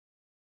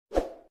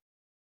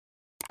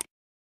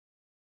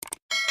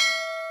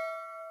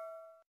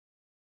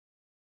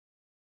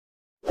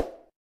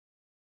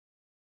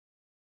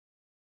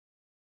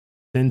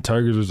10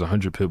 tigers versus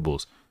 100 pit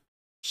bulls.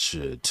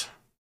 Shit.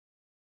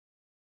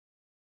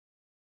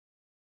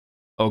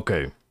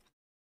 Okay.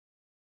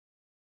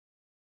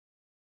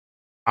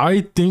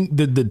 I think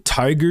that the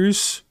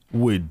tigers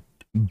would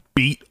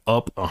beat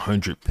up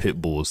 100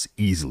 pit bulls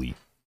easily.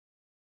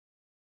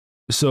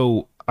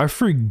 So I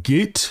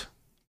forget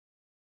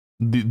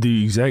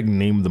the exact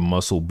name of the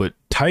muscle, but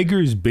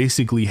tigers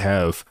basically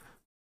have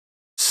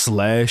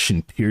slash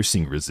and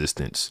piercing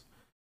resistance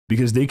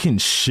because they can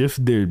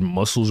shift their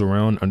muscles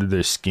around under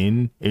their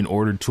skin in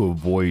order to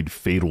avoid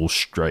fatal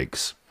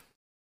strikes,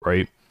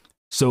 right?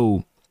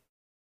 So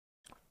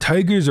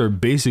tigers are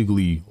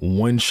basically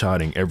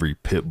one-shotting every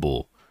pit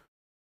bull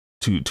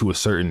to a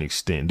certain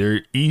extent.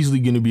 They're easily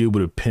going to be able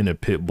to pin a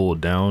pit bull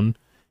down,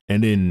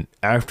 and then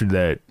after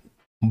that,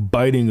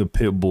 biting a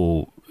pit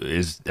bull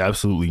is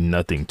absolutely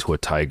nothing to a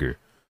tiger.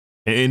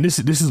 And this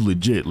is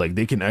legit. Like,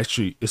 they can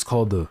actually, it's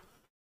called the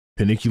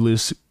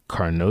paniculus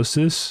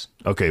carnosus.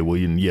 Okay, well,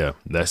 yeah,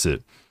 that's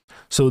it.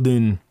 So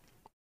then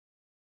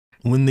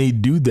when they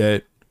do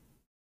that,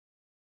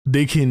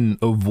 they can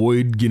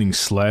avoid getting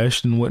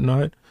slashed and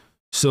whatnot.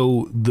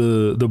 So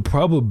the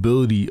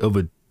probability of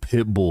a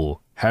pit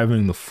bull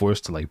having the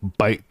force to like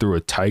bite through a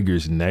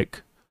tiger's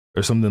neck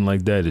or something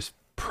like that is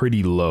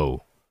pretty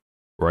low,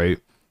 right?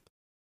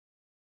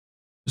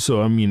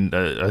 So I mean,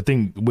 I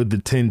think with the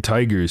 10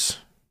 tigers,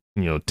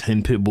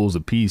 10 pit bulls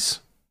apiece,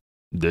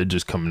 they're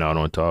just coming out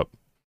on top.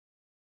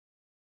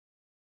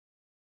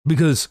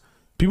 Because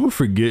people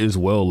forget as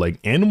well, like,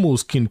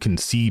 animals can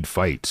concede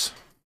fights.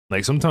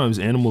 Like, sometimes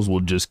animals will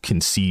just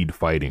concede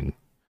fighting,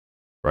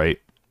 right?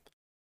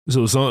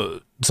 So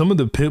some of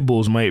the pit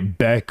bulls might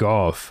back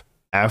off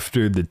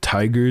after the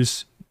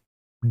tigers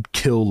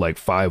kill like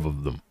 5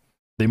 of them.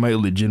 They might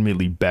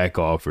legitimately back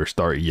off or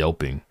start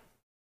yelping.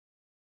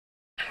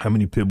 How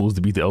many pit bulls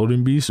to beat the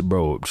Elden Beast?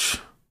 Bro,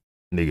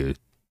 nigga.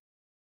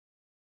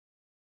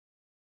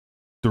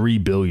 3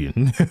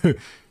 billion.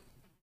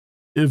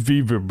 If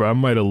even, bro, I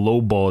might have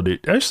lowballed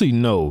it. Actually,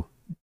 no.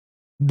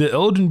 The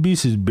Elden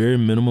Beast is bare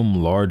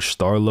minimum large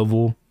star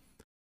level.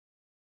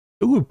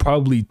 It would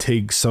probably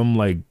take some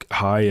like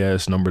high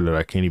ass number that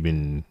I can't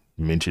even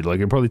mention. Like,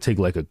 it'd probably take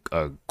like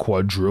a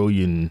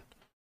quadrillion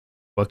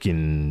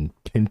fucking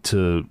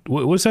penta.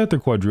 What's after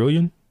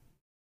quadrillion?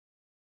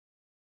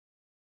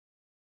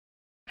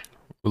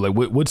 Like,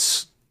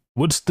 what's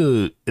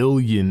the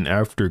illion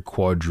after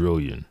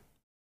quadrillion?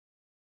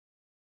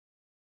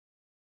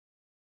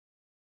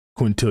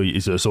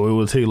 Quintillion. So it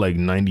will take like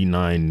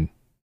 99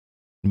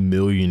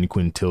 million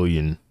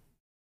quintillion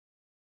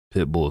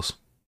pit bulls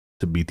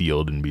to beat the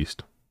Elden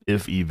Beast,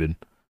 if even.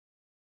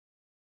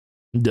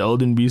 The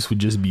Elden Beast would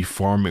just be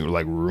farming,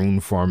 like rune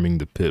farming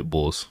the pit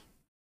bulls.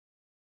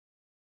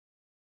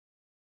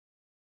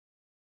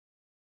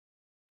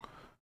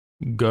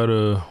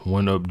 Gotta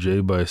one up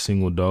Jay by a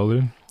single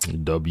dollar.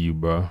 W,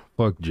 bro.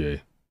 Fuck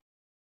Jay.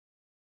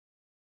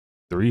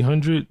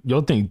 300?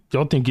 Y'all think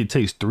it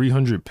takes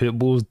 300 pit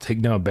bulls to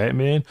take down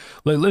Batman?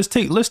 Like, let's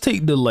take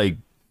the like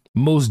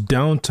most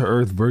down to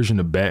earth version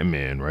of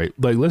Batman, right?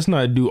 Like, let's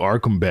not do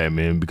Arkham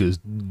Batman because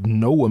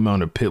no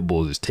amount of pit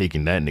bulls is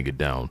taking that nigga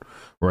down,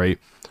 right?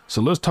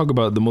 So let's talk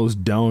about the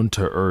most down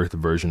to earth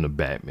version of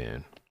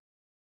Batman.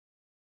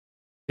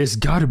 It's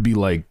got to be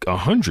like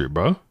 100,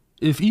 bro,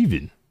 if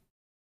even.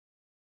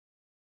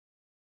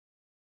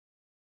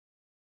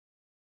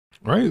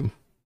 Right?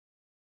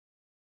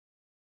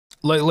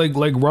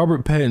 Like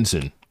Robert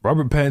Pattinson.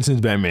 Robert Pattinson's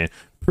Batman.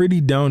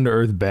 Pretty down to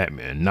earth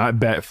Batman, not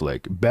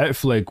Batfleck.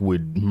 Batfleck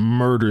would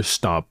murder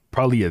stomp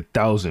probably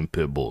 1,000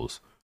 pit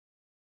bulls.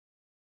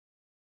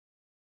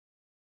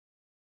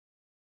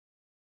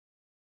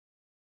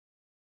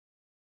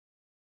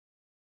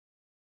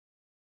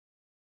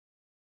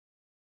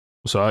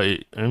 So I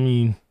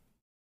mean,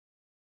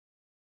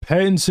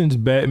 Pattinson's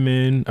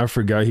Batman, I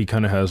forgot he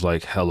kind of has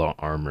like hella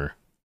armor.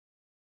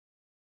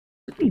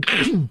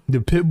 The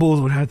pit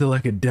bulls would have to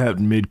like adapt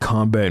mid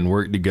combat and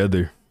work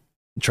together,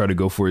 try to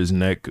go for his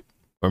neck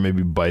or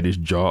maybe bite his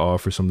jaw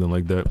off or something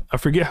like that. I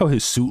forget how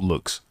his suit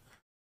looks.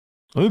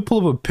 Let me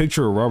pull up a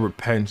picture of Robert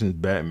Pattinson's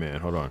Batman.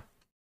 Hold on.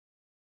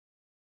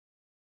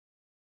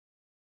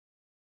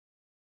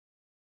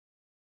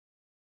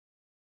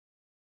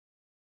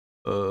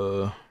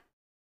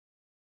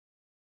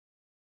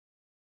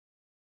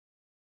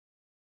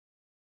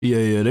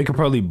 Yeah, they could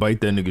probably bite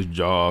that nigga's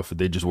jaw off if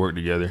they just work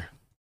together.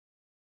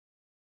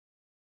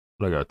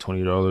 I got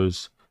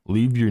 $20.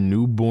 Leave your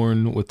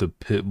newborn with a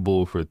pit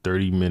bull for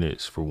 30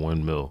 minutes for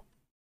 1 mil.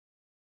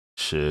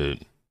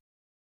 Shit.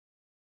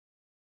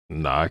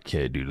 Nah, I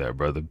can't do that,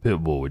 brother.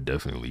 Pit bull would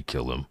definitely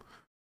kill him.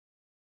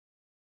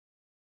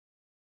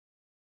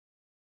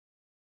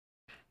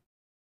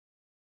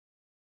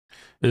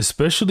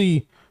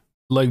 Especially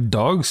like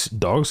dogs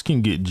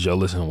can get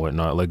jealous and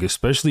whatnot. Like,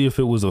 especially if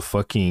it was a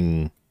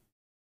fucking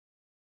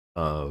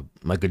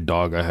like a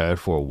dog I had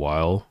for a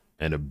while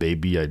and a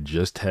baby I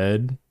just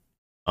had.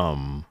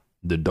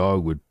 The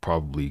dog would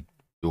probably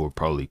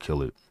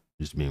kill it,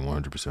 just being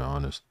 100%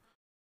 honest.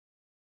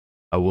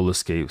 I will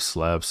escape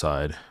slab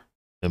side.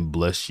 and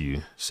bless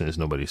you since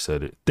nobody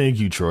said it. Thank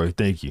you, Troy.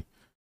 Thank you.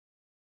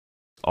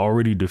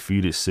 Already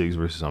defeated 6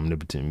 versus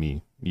omnipotent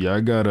me. Yeah,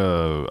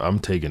 I'm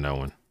taking that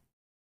one.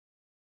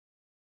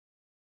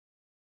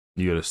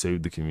 You gotta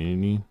save the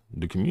community.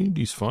 The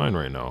community's fine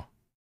right now.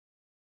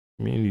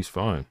 Community's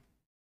fine.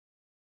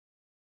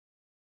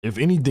 If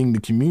anything,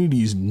 the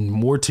community is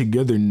more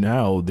together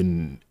now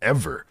than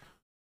ever.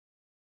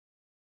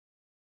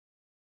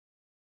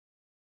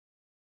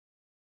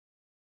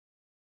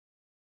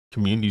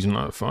 Community's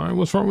not fine.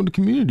 What's wrong with the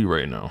community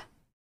right now?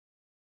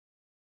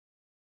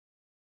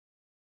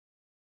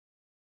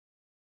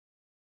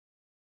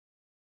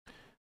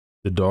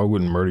 The dog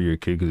wouldn't murder your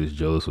kid because it's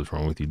jealous. What's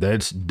wrong with you?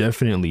 That's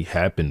definitely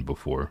happened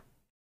before.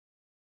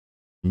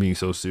 I'm being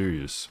so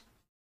serious.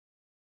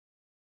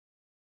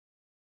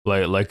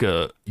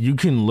 You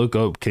can look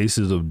up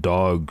cases of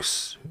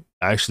dogs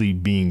actually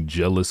being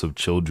jealous of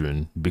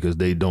children because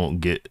they don't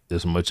get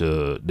as much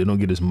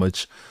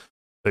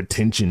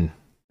attention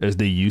as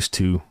they used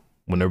to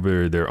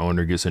whenever their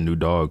owner gets a new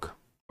dog,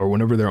 or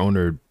whenever their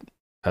owner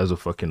has a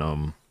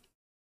fucking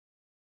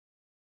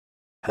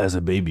has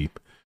a baby.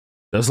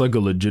 That's like a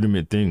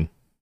legitimate thing.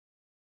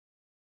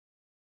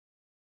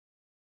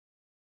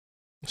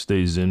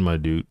 Stay zen, my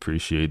dude.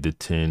 Appreciate the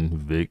 10,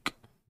 Vic.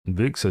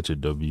 Vic's such a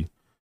W.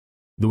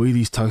 The way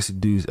these toxic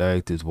dudes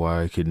act is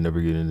why I could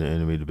never get in the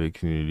anime debate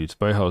community.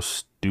 Despite how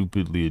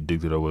stupidly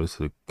addicted I was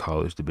to the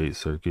college debate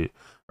circuit,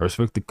 I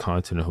respect the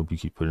content and hope you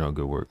keep putting out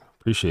good work.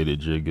 Appreciate it,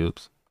 Jay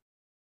Gibbs.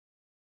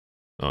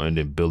 Oh, and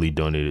then Billy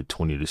donated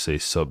 20 to say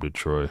sub to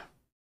Troy.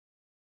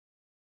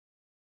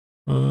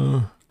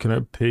 Can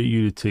I pay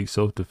you to take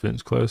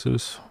self-defense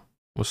classes?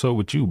 What's up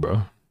with you,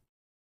 bro?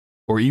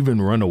 Or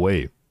even run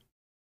away?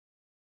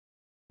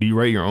 Do you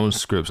write your own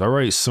scripts? I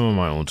write some of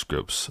my own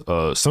scripts.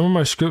 Some of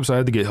my scripts I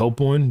had to get help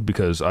on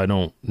because I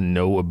don't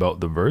know about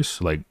the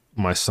verse. Like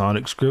my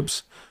Sonic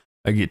scripts,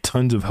 I get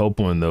tons of help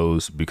on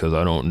those because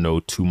I don't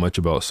know too much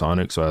about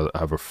Sonic. So I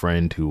have a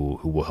friend who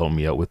will help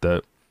me out with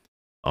that.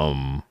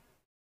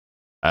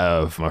 I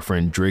have my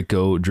friend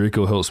Draco.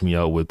 Draco helps me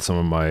out with some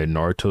of my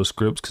Naruto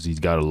scripts because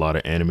he's got a lot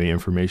of anime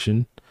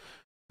information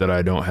that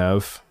I don't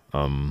have.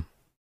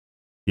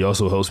 He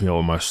also helps me out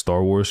with my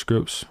Star Wars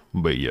scripts.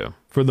 But yeah,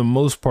 for the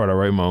most part, I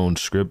write my own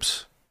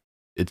scripts.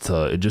 It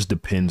just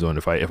depends on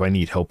if I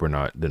need help or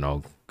not, then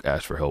I'll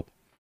ask for help.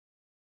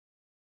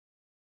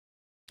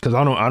 Cause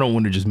I don't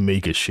want to just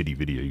make a shitty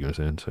video, you know what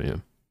I'm saying? So yeah.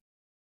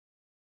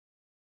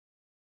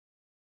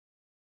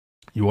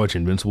 You watch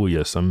Invincible?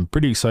 Yes, I'm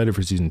pretty excited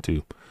for season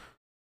 2.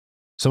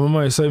 Some of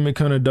my excitement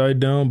kind of died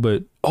down,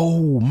 but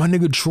oh, my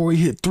nigga Troy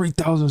hit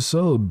 3,000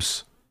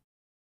 subs.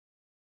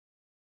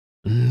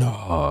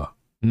 Nah,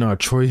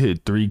 Troy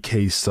hit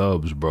 3K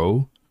subs,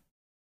 bro.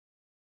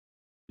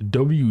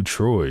 W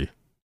Troy.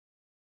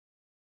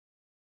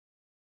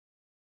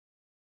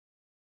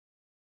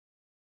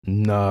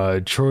 Nah,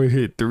 Troy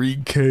hit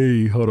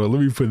 3K. Hold on,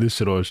 let me put this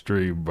shit on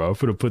stream, bro. I'm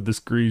gonna put the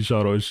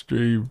screenshot on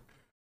stream.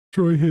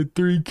 Troy hit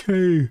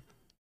 3K.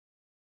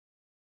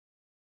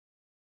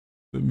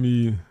 Let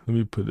me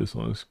put this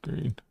on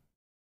screen.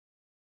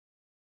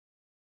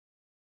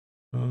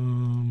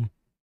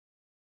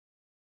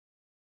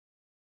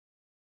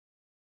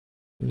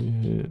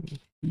 Hit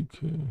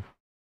 3K.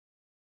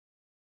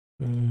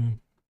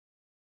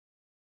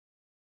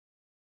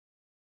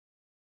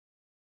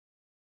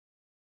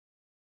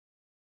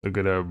 Look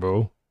at that,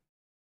 bro.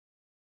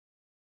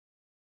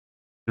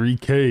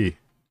 3K.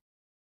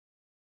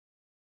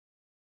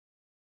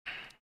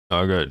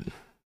 I got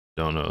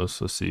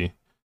donuts. Let's see.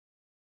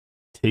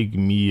 Take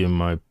me and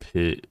my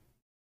pit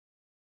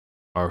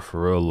are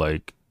for real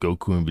like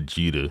Goku and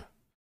Vegeta.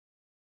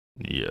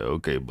 Yeah,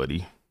 okay,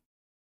 buddy.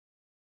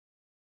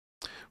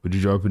 Would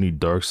you drop any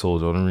Dark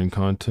Souls Elden Ring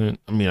content?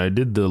 I mean, I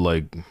did the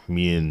like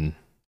me and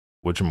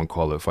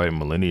whatchamacallit fight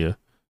Millennia.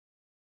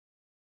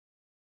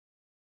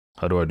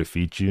 How do I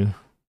defeat you?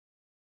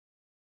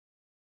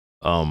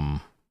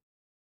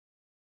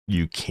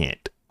 You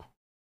can't,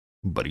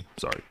 buddy.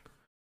 Sorry.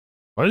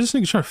 Why is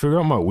this nigga trying to figure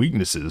out my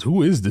weaknesses?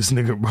 Who is this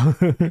nigga, bro?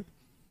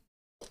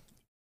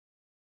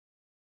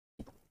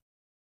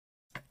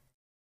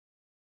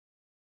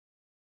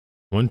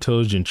 One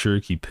intelligent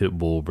Cherokee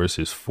Pitbull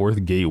versus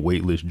 4th gate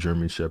weightless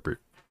German Shepherd.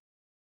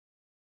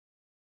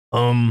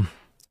 The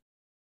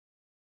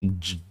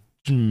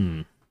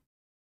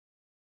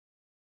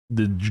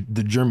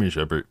German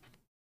Shepherd.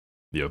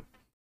 Yep.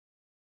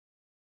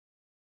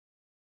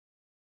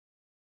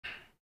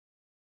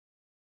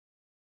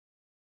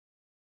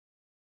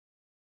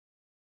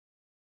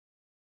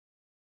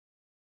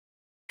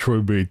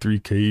 Troy Bay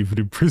 3K even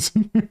in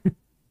prison.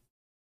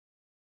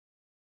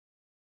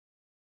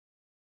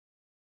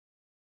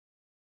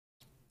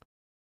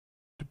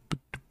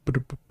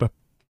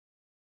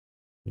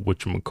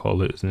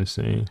 Whatchamacallit is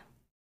insane.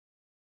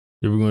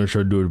 You ever gonna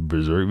try to do a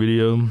Berserk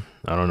video?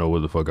 I don't know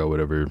what the fuck I would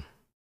ever.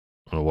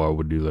 I don't know why I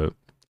would do that.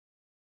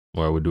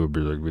 Why I would do a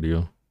Berserk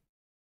video.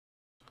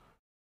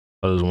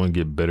 I just want to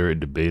get better at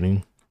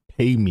debating.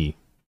 Pay me.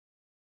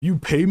 You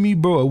pay me,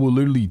 bro. I will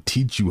literally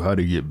teach you how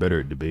to get better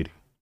at debating.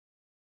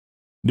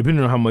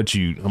 Depending on how much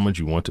you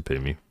want to pay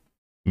me.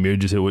 Mir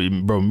just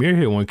hit bro. Mir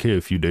hit 1K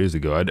a few days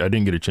ago. I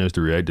didn't get a chance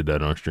to react to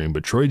that on stream,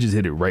 but Troy just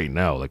hit it right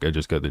now. Like I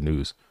just got the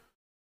news.